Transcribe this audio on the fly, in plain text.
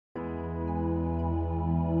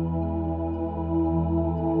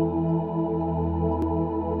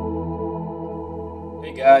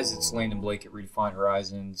Hey guys, it's Landon Blake at Redefined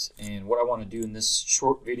Horizons, and what I want to do in this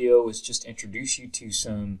short video is just introduce you to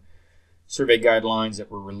some survey guidelines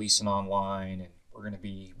that we're releasing online, and we're going to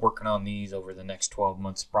be working on these over the next 12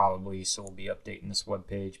 months probably, so we'll be updating this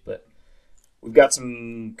webpage. But we've got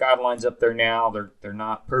some guidelines up there now. They're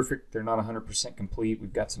not perfect, they're not 100% complete.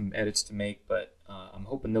 We've got some edits to make, but I'm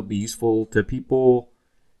hoping they'll be useful to people.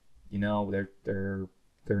 You know, they're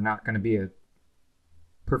not going to be a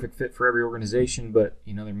perfect fit for every organization, but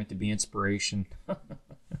you know, they're meant to be inspiration.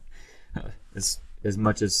 as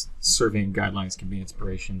much as surveying guidelines can be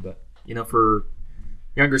inspiration. But you know, for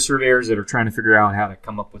younger surveyors that are trying to figure out how to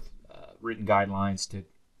come up with written guidelines to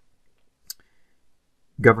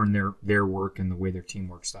govern their work and the way their team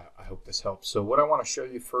works, I hope this helps. So what I want to show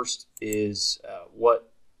you first is what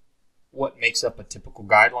makes up a typical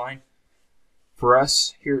guideline for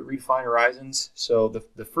us here at Redefined Horizons. So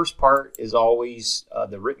the first part is always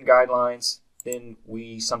the written guidelines. Then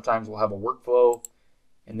we sometimes will have a workflow,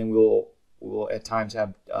 and then we'll at times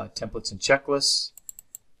have templates and checklists.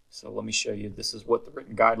 So let me show you. This is what the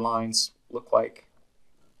written guidelines look like,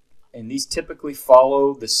 and these typically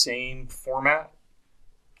follow the same format,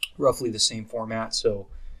 roughly the same format. So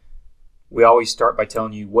we always start by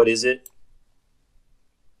telling you, what is it?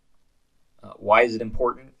 Why is it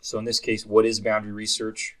important? So in this case, what is boundary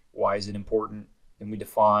research? Why is it important? Then we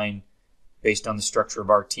define, based on the structure of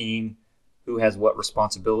our team, who has what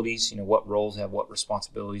responsibilities, you know, what roles have what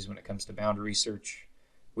responsibilities when it comes to boundary research.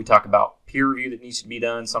 We talk about peer review that needs to be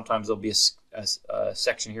done. Sometimes there'll be a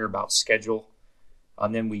section here about schedule.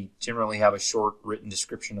 And then we generally have a short written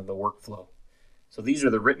description of the workflow. So these are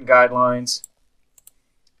the written guidelines.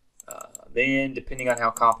 Then, depending on how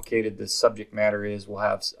complicated the subject matter is, we'll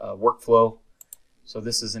have a workflow. So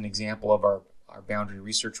this is an example of our boundary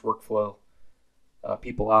research workflow.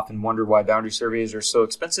 People often wonder why boundary surveys are so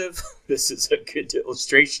expensive. This is a good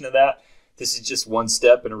illustration of that. This is just one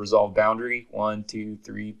step in a resolved boundary. 1, 2,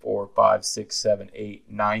 3, 4, 5, 6, 7, 8,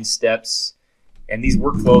 9 steps. And these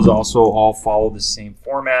workflows also all follow the same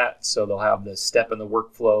format. So they'll have the step in the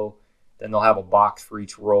workflow. Then they'll have a box for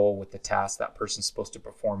each role with the task that person's supposed to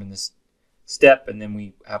perform in this step, and then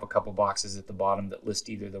we have a couple boxes at the bottom that list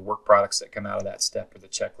either the work products that come out of that step or the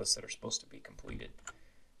checklists that are supposed to be completed.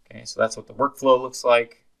 Okay, so that's what the workflow looks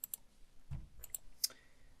like.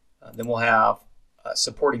 Then we'll have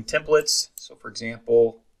supporting templates. So for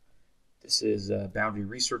example, this is a boundary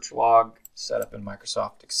research log set up in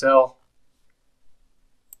Microsoft Excel.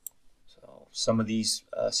 So some of these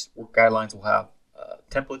work guidelines will have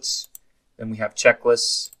templates. Then we have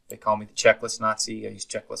checklists. They call me the checklist Nazi. I use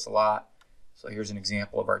checklists a lot. So here's an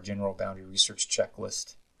example of our general boundary research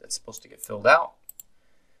checklist that's supposed to get filled out.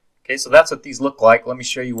 Okay, so that's what these look like. Let me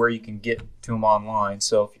show you where you can get to them online.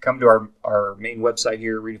 So if you come to our main website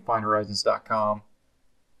here, redefinedhorizons.com,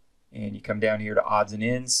 and you come down here to odds and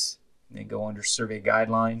ends, and then go under survey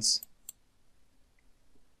guidelines,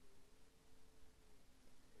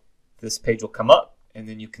 this page will come up, and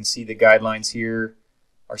then you can see the guidelines here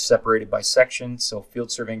are separated by section. So field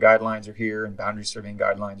surveying guidelines are here and boundary surveying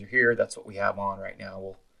guidelines are here. That's what we have on right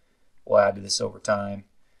now. We'll add to this over time.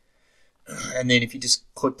 And then if you just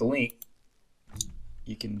click the link,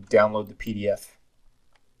 you can download the PDF.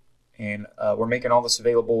 And we're making all this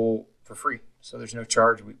available for free, so there's no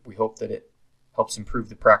charge. We hope that it helps improve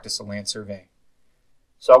the practice of land surveying.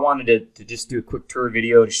 So I wanted to just do a quick tour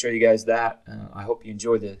video to show you guys that. I hope you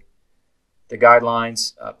enjoy the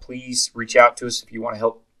guidelines. Please reach out to us if you want to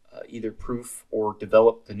help either proof or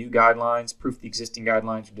develop the new guidelines, proof the existing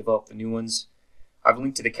guidelines or develop the new ones. I've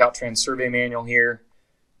linked to the Caltrans survey manual here,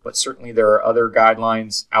 but certainly there are other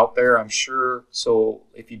guidelines out there, I'm sure. So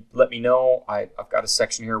if you let me know, I've got a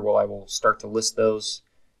section here where I will start to list those.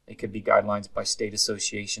 It could be guidelines by state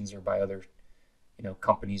associations or by other, you know,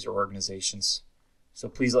 companies or organizations. So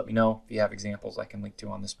please let me know if you have examples I can link to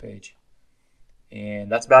on this page.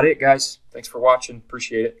 And that's about it, guys. Thanks for watching.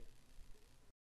 Appreciate it.